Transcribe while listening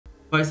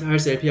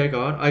Highest AP I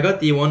got? I got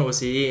D1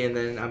 OCE and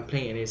then I'm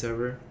playing NA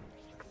server.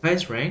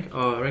 Highest rank?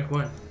 Oh, rank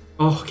 1.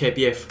 Oh, okay,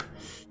 BF.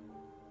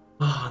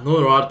 Ah,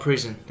 no rod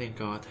prison, thank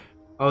god.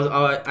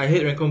 I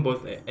hit rank 1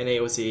 both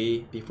NA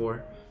OCE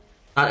before.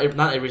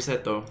 Not every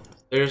set though.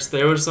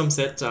 There were some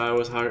sets I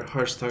was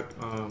hard stuck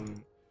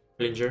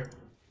Blinger.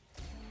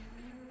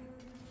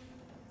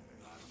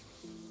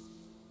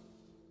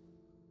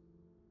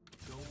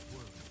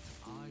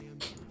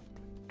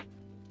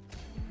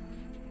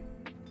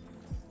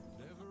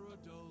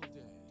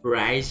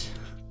 Rise.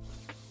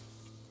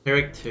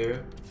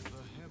 Character.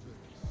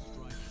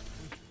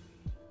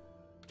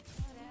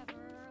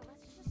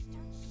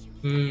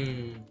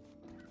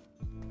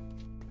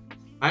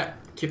 I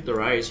keep the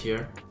Rise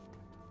here.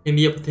 Can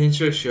be a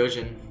potential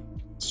Shojin.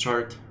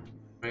 Start.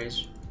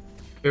 Rise.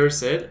 Favorite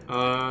set?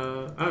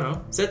 I don't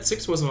know. Set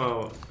 6 was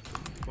one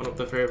of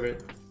the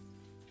favorite.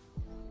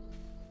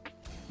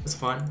 It's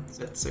fun.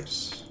 Set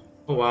 6.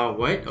 Oh wow,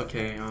 white?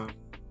 Okay,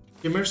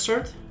 Shimmer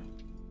start?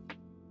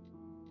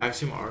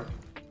 Axiom Arc.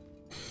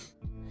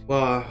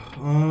 Wow,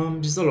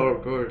 just a lot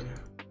of gold.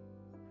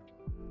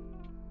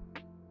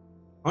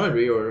 I want to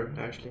reorder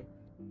actually.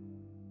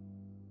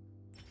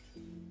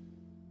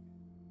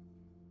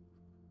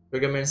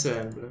 Regimental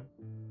Emblem.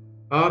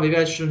 Oh, maybe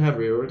I shouldn't have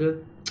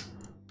reordered.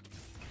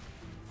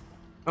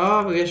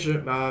 Oh, maybe I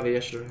shouldn't. Maybe I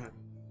shouldn't have.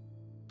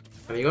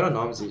 I mean, you got a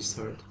Nomsy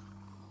start.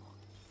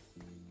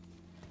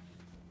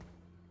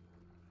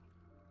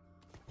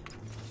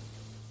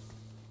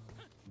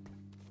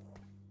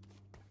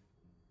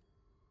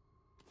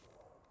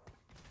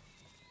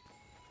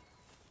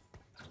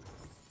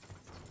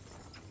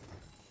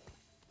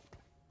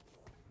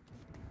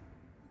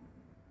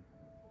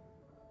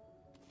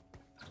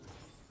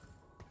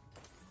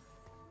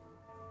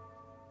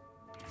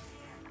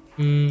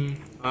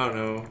 I don't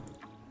know.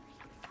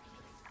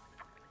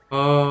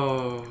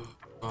 Oh.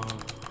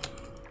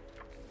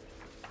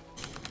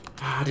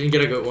 I didn't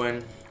get a good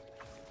one.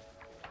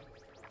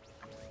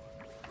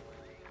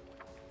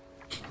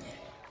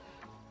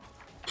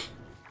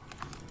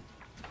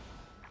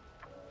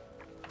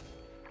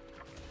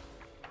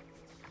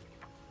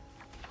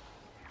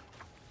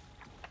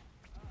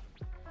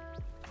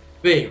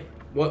 Wait,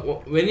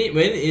 when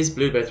is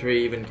blue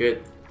battery even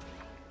good?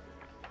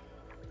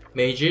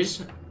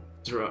 Mages?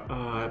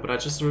 But I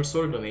just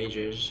sorted the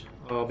mages.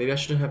 Oh, maybe I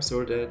shouldn't have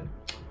sorted.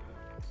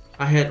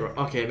 I had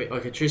okay,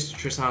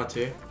 Tristana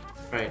too.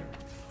 Right.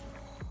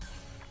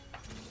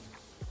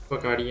 For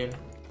Guardian.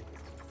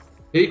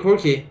 Maybe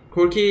Corki.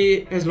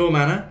 Corki has low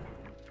mana.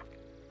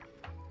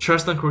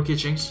 Trust on Corki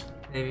Jinx.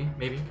 Maybe.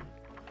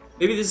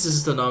 Maybe this is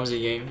just a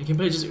Nomsy game. We can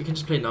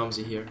just play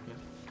Nomsy here. Yeah.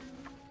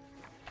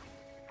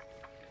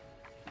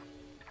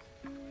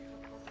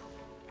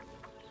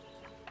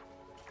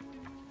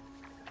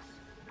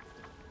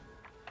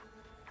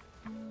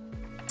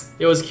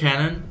 It was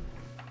canon.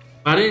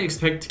 I didn't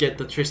expect to get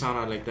the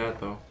Tristana like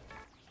that though.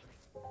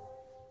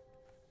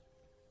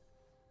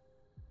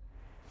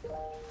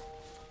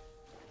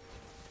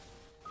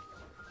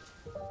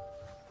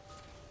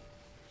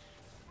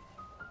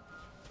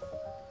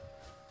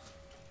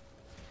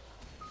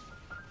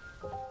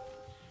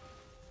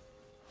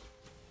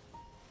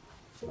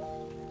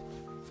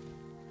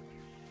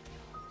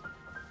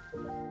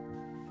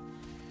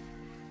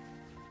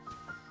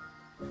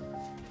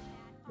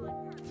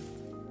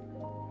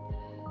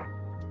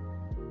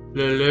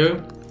 Lulu?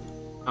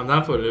 I'm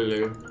down for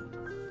Lulu.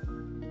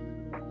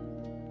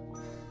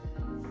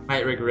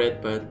 Might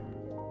regret, but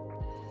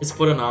it's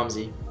for the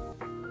Nomsy.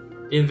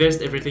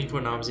 Invest everything for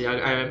Nomsy.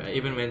 I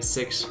even went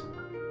 6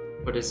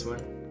 for this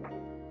one.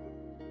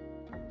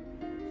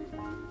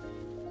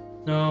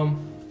 No.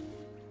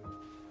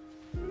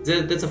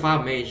 That's a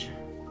 5 mage.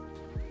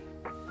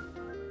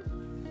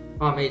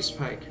 5 mage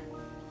spike.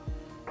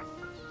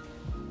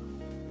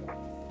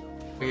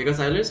 Okay, you got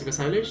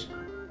Silas?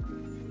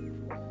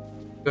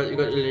 You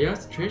got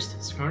Ilias, Trist,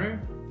 Skarner?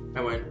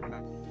 I went.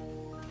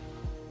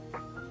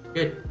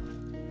 Good.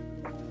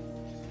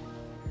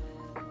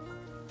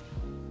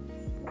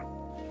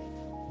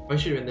 Why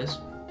should we win this?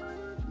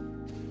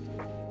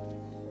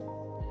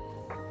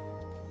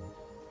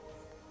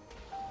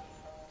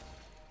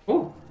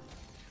 Oh!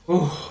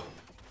 Oh!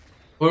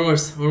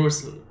 Almost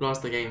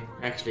lost the game,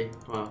 actually.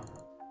 Wow.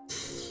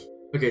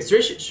 Okay,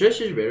 stretch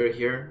is better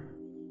here.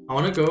 I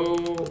wanna go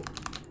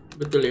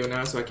with the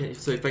Leona so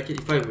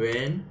if I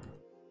win,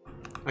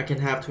 I can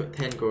have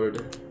 10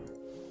 gold.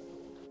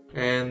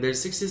 And there's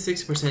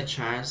 66%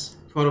 chance,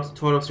 12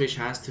 of 3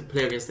 chance to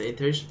play against the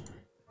Inters.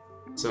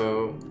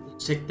 So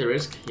take the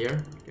risk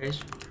here,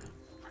 guys.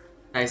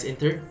 Nice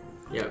Inter.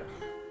 Yep.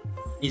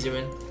 Easy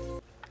win.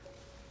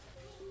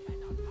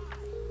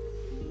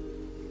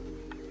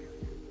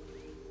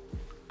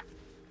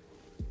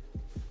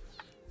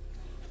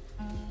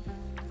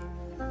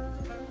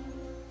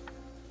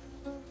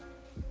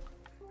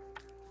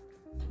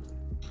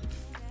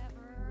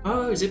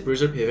 Oh, is it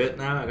Bruiser pivot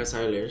now? I got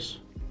Silas.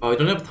 Oh, we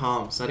don't have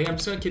Tom, so I think I'm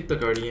just gonna keep the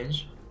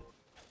Guardians.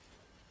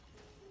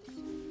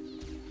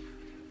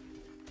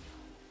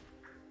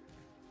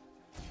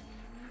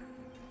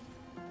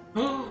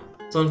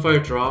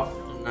 Sunfire drop.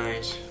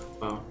 Nice.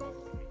 Wow.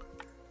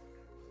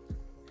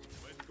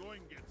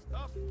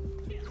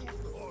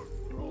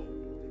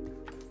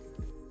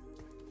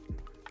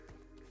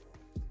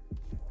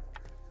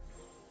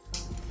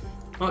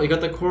 Oh, you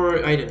got the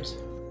core items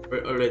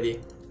already.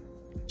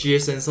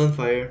 GS and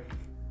Sunfire.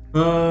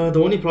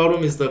 The only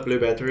problem is the blue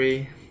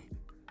battery.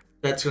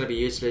 That's gonna be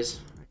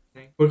useless.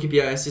 Porky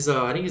BIS is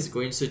I think it's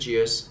going to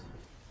GS.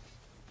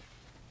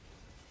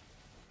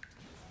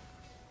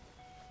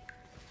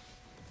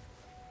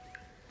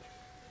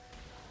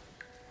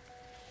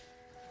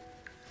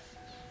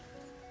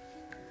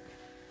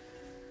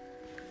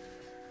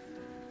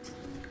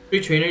 Three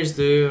trainers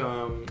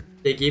do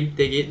they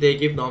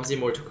give Nomsy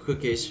more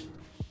cookies.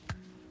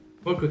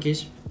 More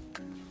cookies.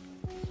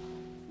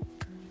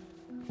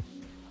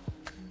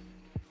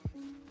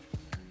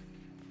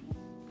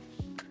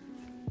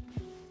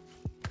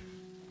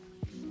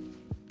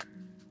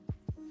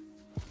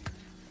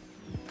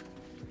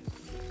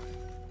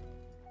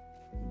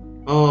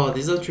 Oh,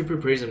 these are triple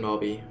prism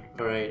lobby.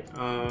 Alright,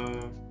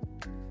 I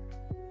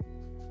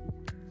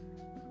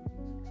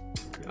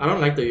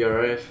don't like the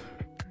URF.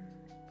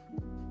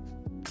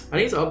 I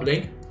think it's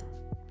uplink.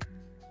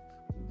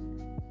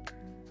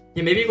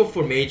 Yeah, maybe go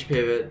for mage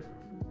pivot.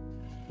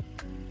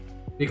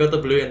 We got the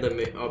blue and the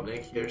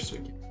uplink here, so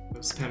we can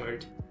spam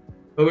ult.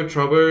 Double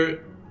trouble.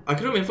 I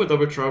could have went for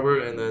double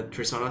trouble and the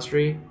Tristana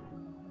tree.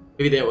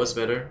 Maybe that was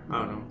better. I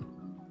don't know.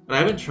 But I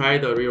haven't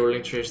tried the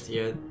rerolling Trist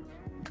yet.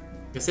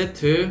 I said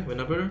 2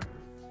 whenever.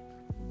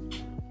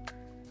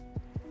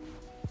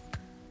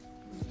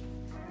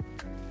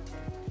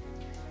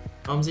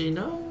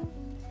 No.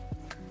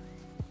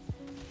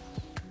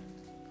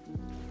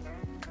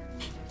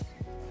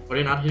 Are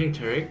you not hitting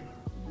Tarek?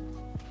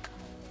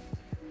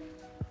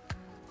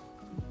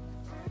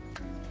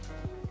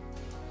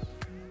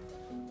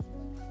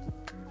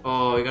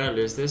 Oh, you're gonna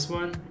lose this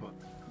one?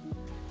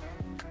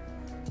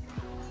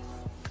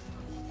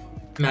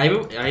 I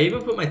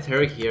even put my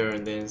Tarek here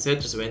and then instead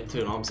just went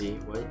to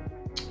Nomsy. What?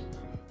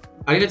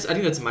 I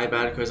think that's my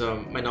bad because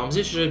my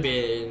Nomsy should have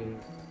been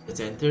the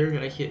center.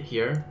 I hit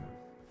here.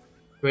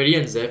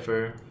 Radiant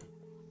Zephyr.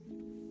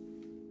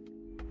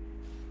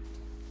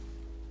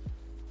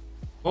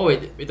 Oh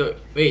wait,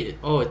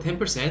 oh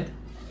 10%?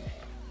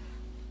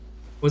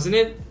 Wasn't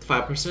it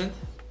 5%?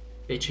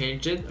 They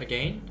changed it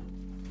again?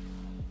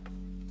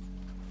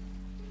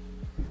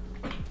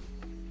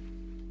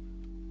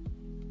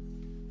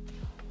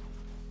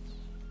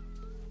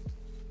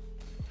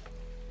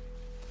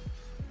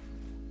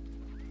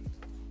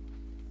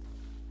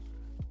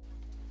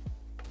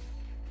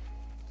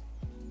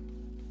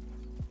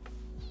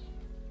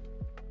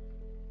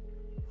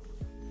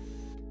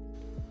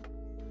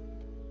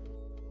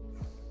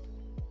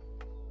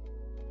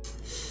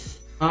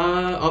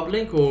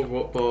 Uplink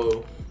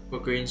or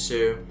green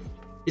shoe.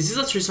 Is this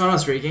a Tristana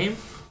straight game?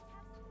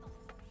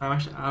 I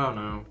don't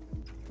know.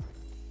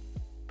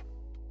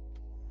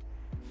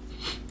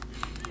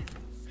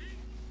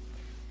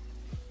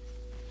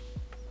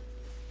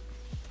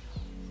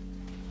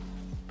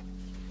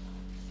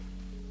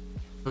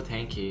 So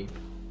tanky.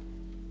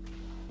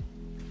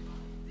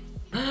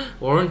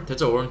 Warren,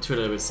 that's a Warren 2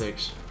 level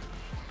 6.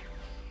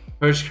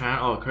 Curse Crown,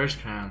 oh Curse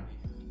Crown.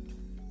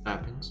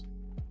 Happens.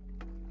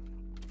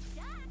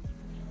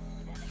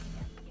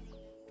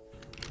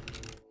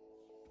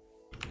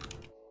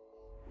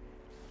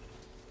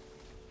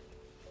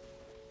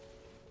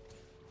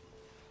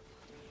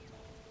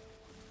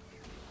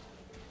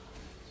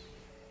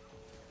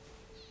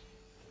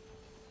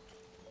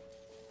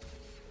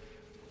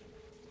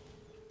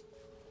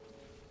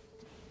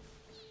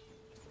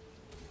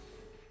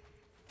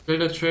 Kill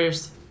the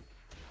Trist.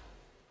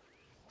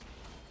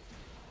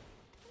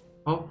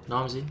 Oh,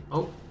 Nomsy.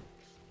 Oh.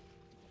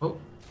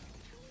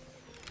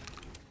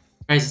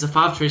 Guys, it's a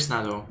 5 Trist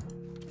now though.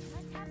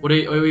 What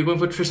are we going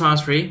for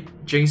Tristana's 3?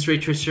 Jinx 3,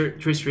 Trist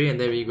 3, and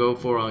then we go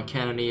for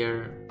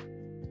Cannoneer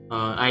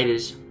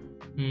Itis.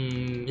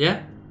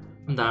 Yeah,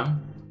 I'm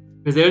down.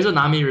 Because there's a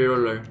Nami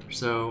reroller,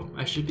 so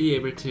I should be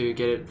able to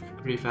get it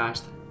pretty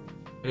fast.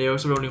 And they're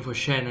also rolling for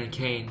Shen and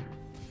Kane.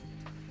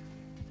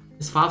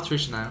 It's 5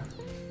 Trist now.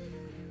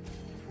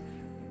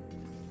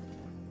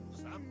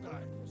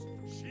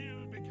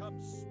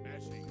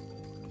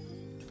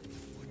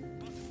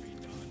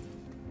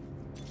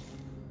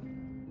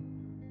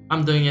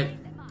 I'm doing it.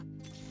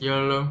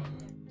 YOLO.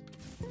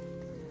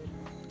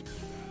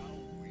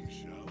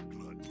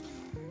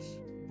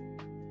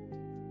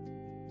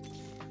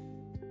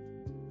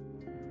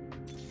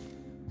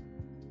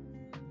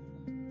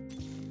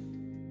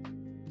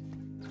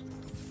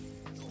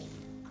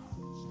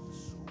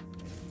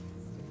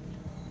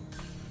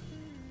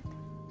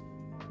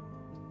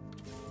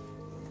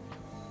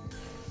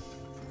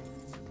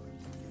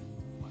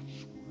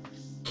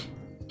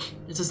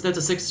 That's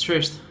a 6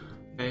 Trist.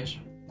 Okay.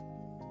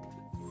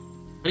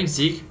 I think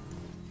Zeke.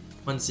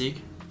 One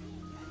Zeke.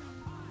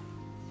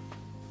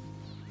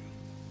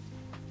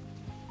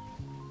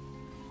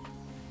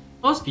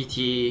 Lost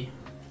BT.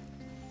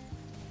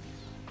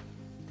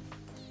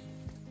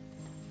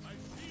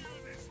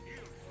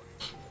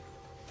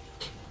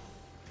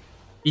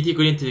 BT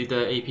couldn't take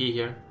the AP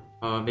here.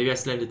 Maybe I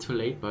slammed it too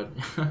late, but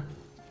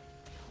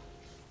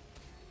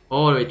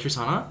oh wait,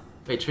 Tristana?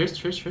 Wait,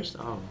 Trist?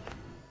 Oh.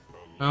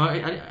 No,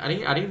 I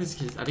think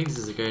this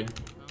is a good.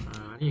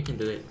 I think you can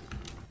do it.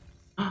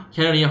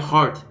 Cannoneer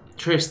Heart,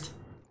 Trist,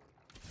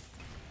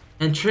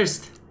 and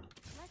Trist.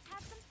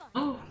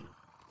 Oh,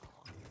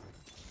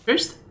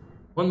 Trist.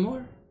 One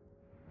more.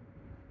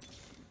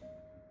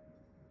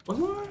 One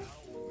more.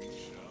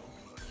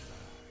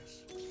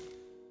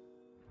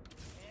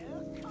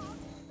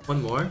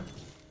 One more.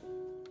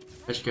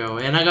 Let's go.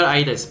 And I got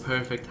Idas.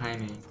 Perfect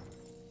timing.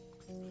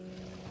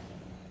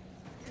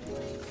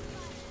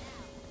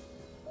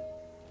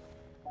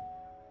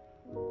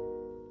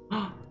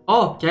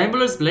 Oh,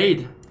 Gambler's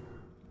Blade.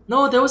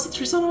 No, that was the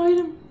Tristana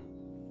item.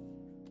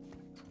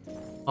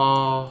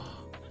 Oh,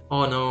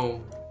 oh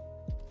no,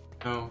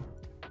 no.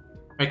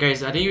 Alright,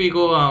 guys. I think we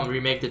go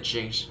remake the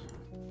Jinx.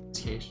 In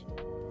this case,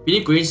 we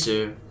need Greens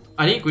too.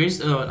 I think Greens.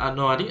 No.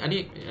 I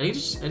think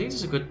this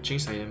is a good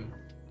Jinx item.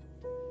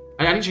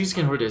 I think Jinx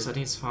can hold this. I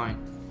think it's fine.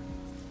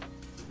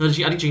 No, I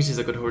think Jinx is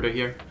a good holder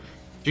here.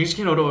 Jinx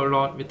can auto a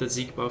lot with the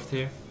Zeke buff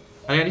too.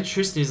 I think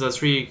Trist is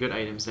 3 good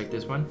items like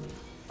this one.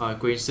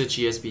 Greens to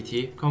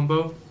GSBT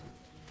combo.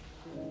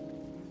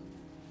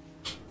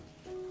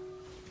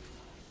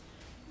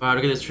 Wow,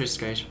 look at this Trist,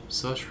 guys.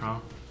 So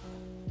strong.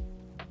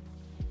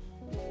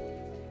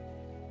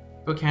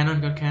 Go cannon,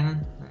 go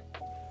cannon.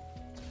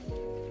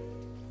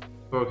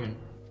 Broken.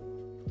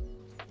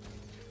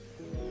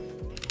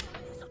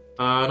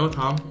 No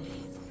Tom.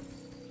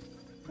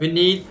 We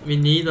need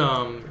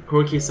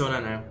Corki Sona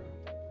now.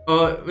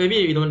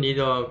 Maybe we don't need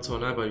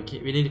Sona, but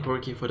we need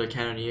Corki for the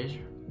Cannoneers.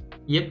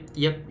 Yep.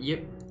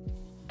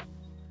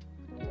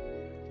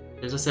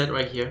 There's a set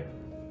right here.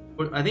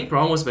 I think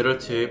Braum was better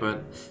too,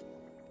 but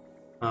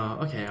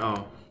okay.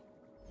 Oh,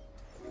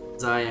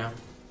 Zaya.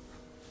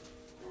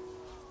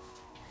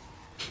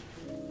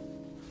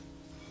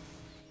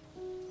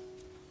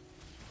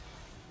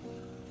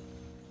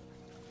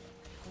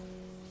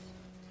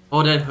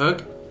 Oh, that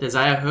hook, the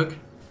Zaya hook.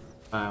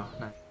 Wow,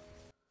 nice.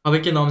 How we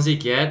can obviously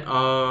get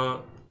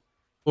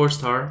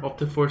 4-star, up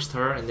to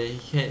 4-star, and then he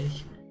can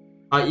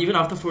even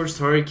after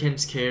 4-star he can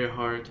scale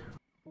hard.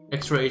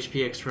 Extra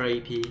HP, extra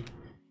AP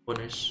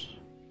bonus.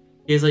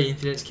 He has an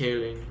infinite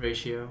scaling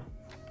ratio.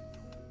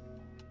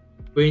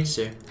 Greens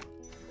too.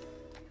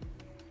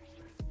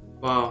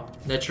 Wow,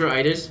 natural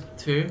itis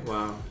too.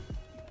 Wow.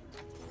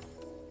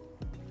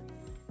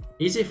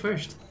 Easy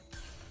first.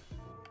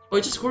 Oh,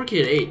 it's just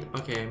Corki at 8.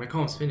 Okay, my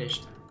column's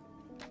finished.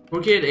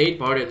 Corki at 8,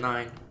 Bard at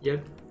 9.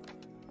 Yep.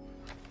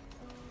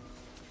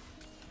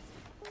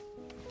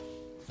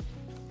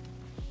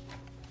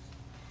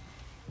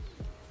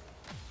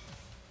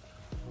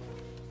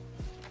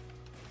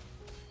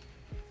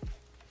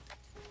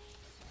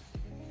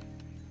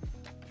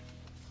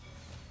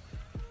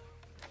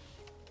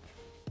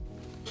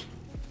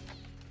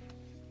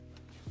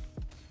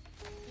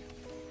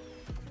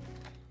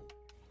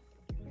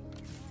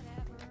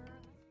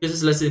 This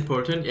is less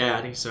important? Yeah,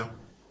 I think so.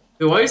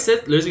 Wait, why is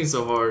Seth losing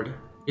so hard?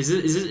 Is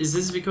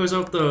this because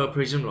of the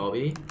Prism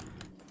lobby?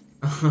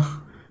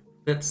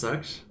 That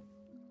sucks.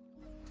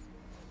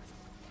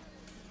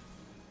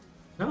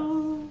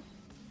 No.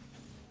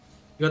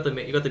 You got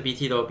the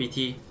BT though,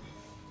 BT.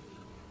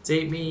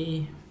 Save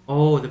me.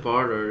 Oh, the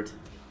Bardard.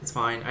 It's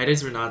fine.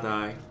 Idas will not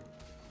die.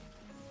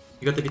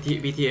 You got the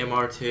BT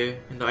MR too,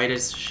 and the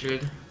Idas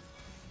shield.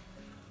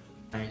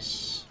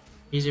 Nice.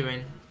 Easy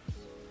win.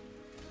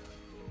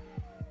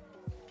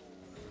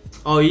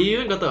 Oh, you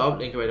even got the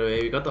uplink by the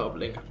way. We got the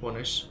uplink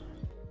bonus.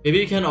 Maybe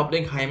you can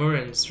uplink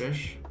Heimer and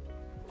Stretch.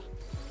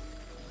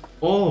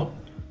 Oh,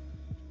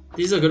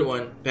 this is a good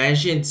one.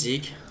 Banshee and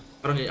Zeke.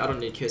 I don't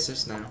need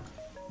kisses now.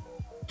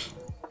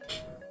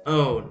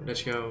 Oh,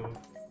 let's go.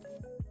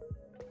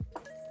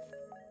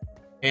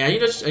 Hey, I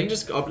think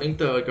just uplink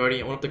the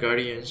Guardian, one of the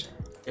Guardians.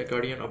 Yeah,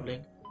 Guardian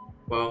uplink.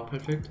 Wow,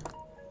 perfect.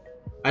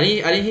 I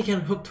think he can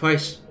hook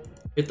twice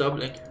with the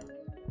uplink.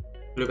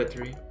 Blue by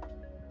 3.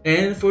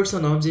 And for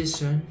Sonomzi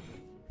soon.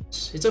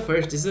 It's a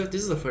first. This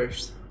is the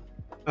first.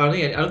 I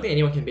don't think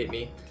anyone can beat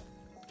me.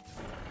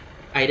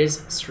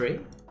 Idas straight.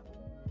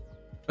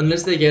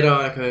 Unless they get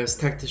like a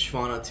stack to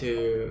Shyvana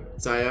to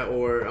Zaya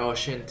or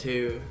Shin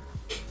to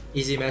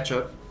easy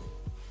matchup.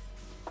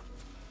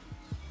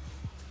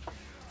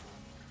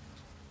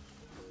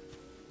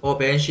 Oh,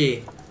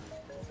 Banshee.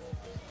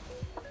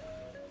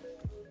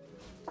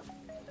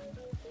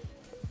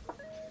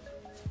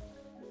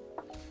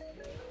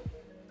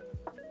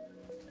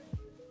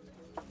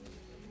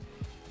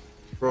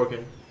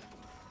 Broken.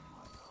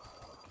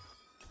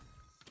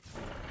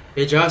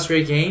 They just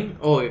game?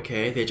 Oh,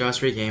 okay. They just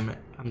game.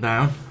 I'm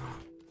down.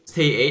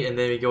 Stay 8 and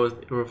then we go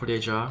for the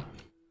jaw.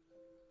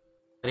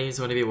 I think it's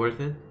going to be worth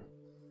it.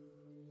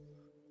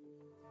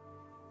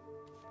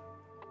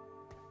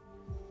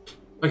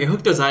 Okay,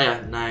 hook the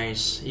Zaya.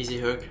 Nice. Easy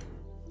hook.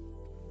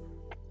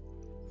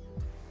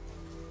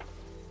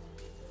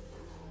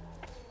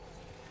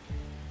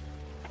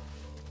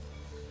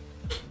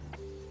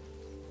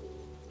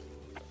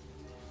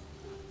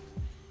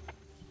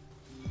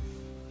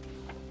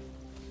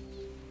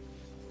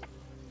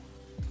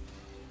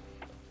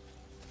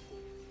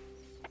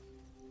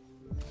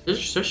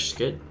 This is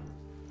good.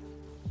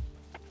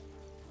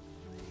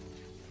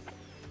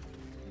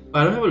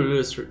 I don't have a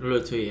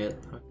Lulu 2 yet.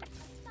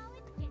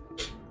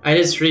 I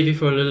did 3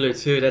 before Lulu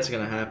 2, that's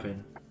gonna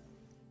happen.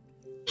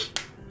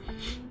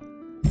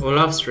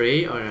 Olaf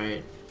 3,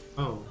 alright.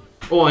 Oh.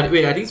 Oh,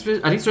 wait, I think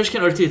Thresh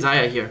can ulti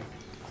Zaya here.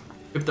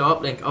 With the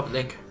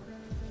uplink.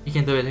 He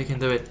can do it, he can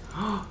do it.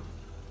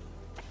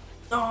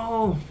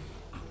 No!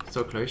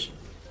 So close.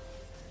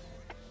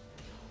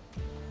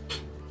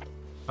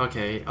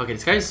 Okay,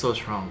 this guy is so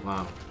strong,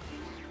 wow.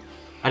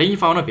 I think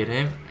if I wanna beat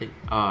him,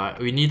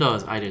 we need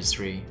a either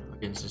 3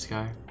 against this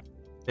guy.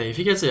 Yeah, if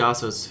he gets a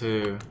Yasuo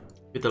 2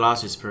 with the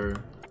last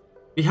whisper,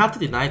 we have to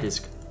deny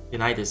this,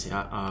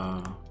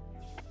 yeah.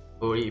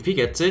 Or if he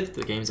gets it,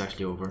 the game's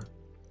actually over.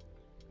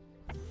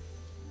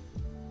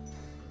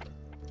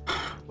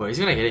 Well, he's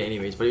gonna get it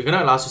anyways, but you're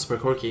gonna last whisper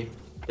Corki.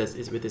 That's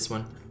with this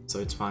one, so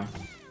it's fine.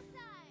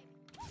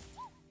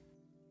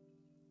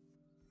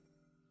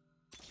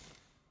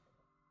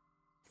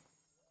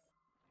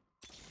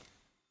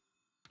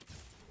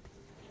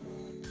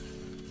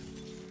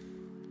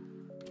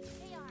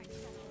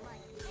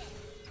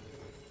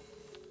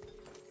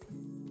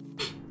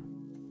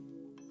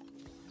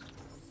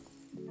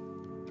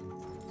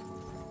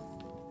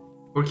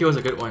 Corki was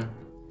a good one.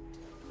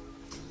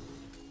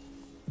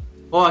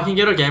 Oh, I can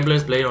get a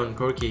Gambler's Blade on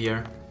Corki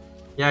here.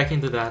 Yeah, I can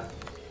do that.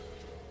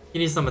 He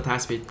needs some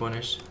attack speed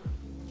bonus.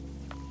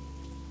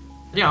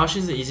 I think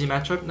Aoshin's an easy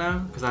matchup now,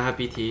 because I have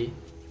BT.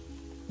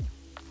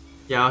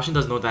 Yeah, Aoshin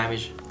does no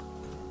damage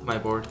to my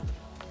board.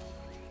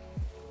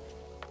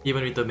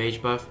 Even with the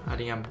mage buff, I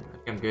think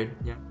I'm good,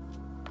 yeah.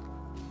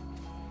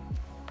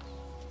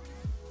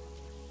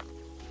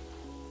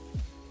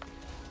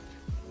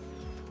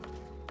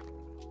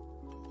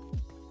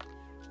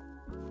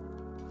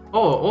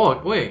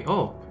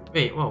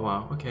 Wait, oh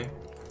wow, okay.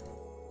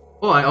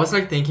 Oh, I was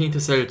like thinking to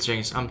sell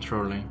drinks, I'm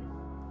trolling.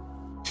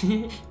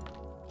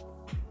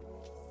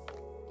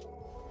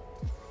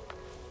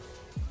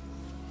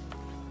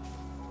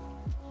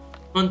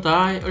 Don't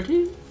die,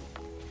 okay?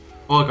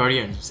 Oh,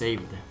 Guardian,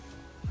 saved.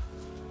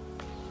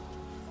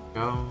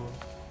 Go.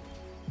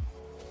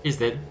 He's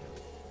dead.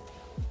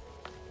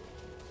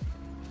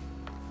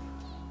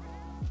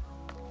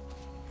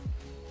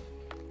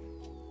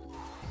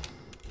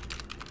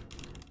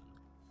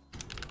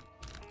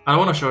 I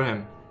don't want to show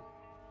him.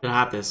 He'll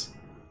have this.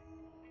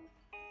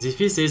 If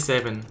he says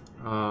 7,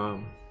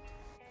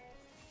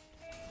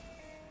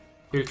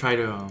 he'll try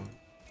to.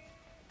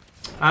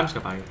 I'm just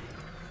gonna buy it.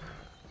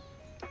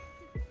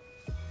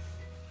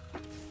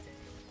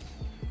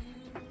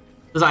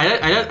 Does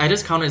I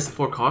just count as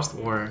 4 cost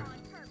or?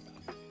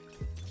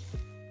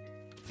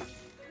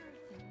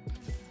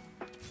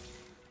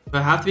 Do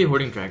I have to be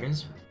hoarding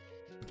dragons?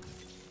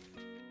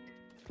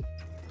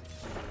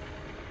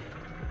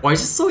 Why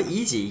is it so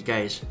easy,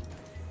 guys?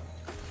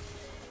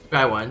 Do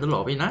I win the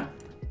lobby now?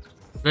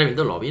 Did I win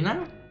the lobby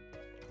now?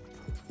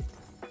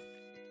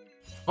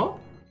 Oh,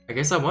 I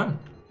guess I won.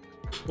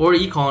 Or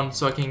econ,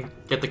 so I can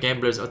get the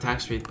gambler's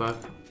attack speed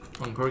buff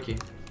on Corki.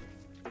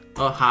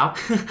 Oh, how?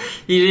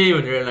 He didn't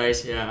even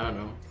realize. Yeah, I don't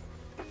know.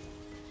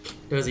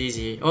 It was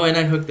easy. Oh, and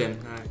I hooked him.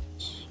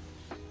 Nice.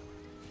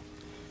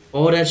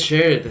 Oh, that's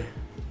shared.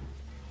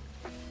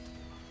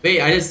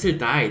 Wait, I just still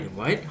died.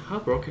 What? How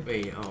broken?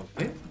 Wait, oh,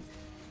 what?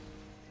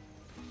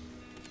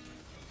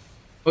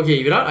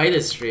 Okay, without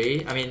Idas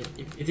 3, I mean,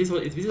 if this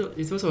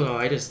was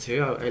on Idas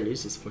 2, I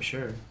lose this for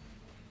sure.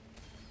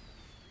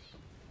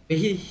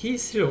 He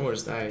still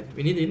almost died.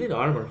 We need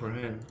armor for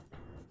him.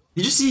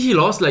 Did you see he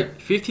lost like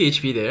 50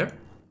 HP there?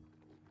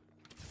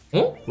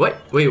 Oh,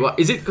 what? Wait, what?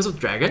 Is it because of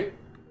dragon?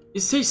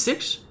 It says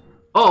 6?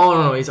 Oh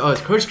no, it's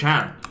Courage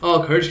Crown.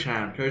 Oh, Courage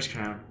Crown.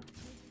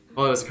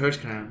 Oh, it was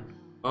Courage Crown.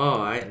 Oh,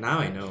 now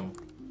I know.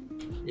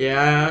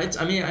 Yeah, it's.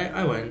 I mean,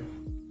 I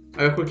win.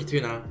 I got Corki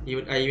 2 now.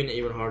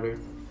 Even harder.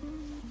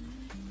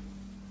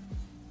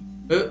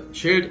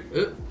 Shield.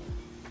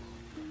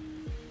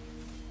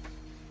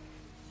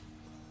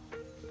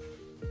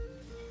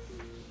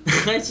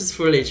 It's just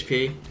full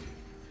HP.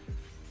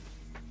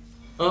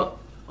 Oh,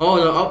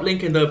 the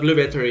uplink and the blue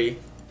battery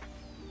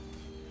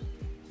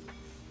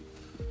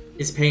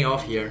is paying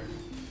off here.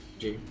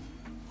 G.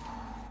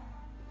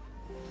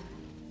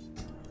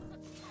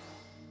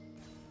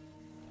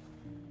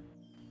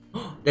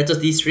 That's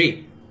just these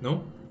 3,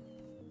 no?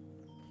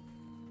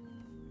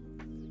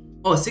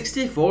 Oh,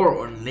 64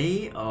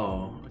 only?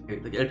 Oh, okay.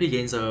 The LP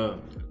gains are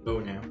low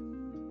now.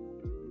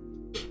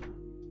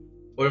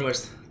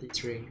 Almost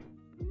D3.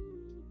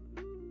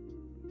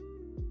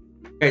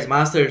 Guys,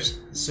 Masters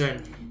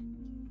soon.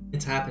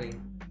 It's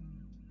happening.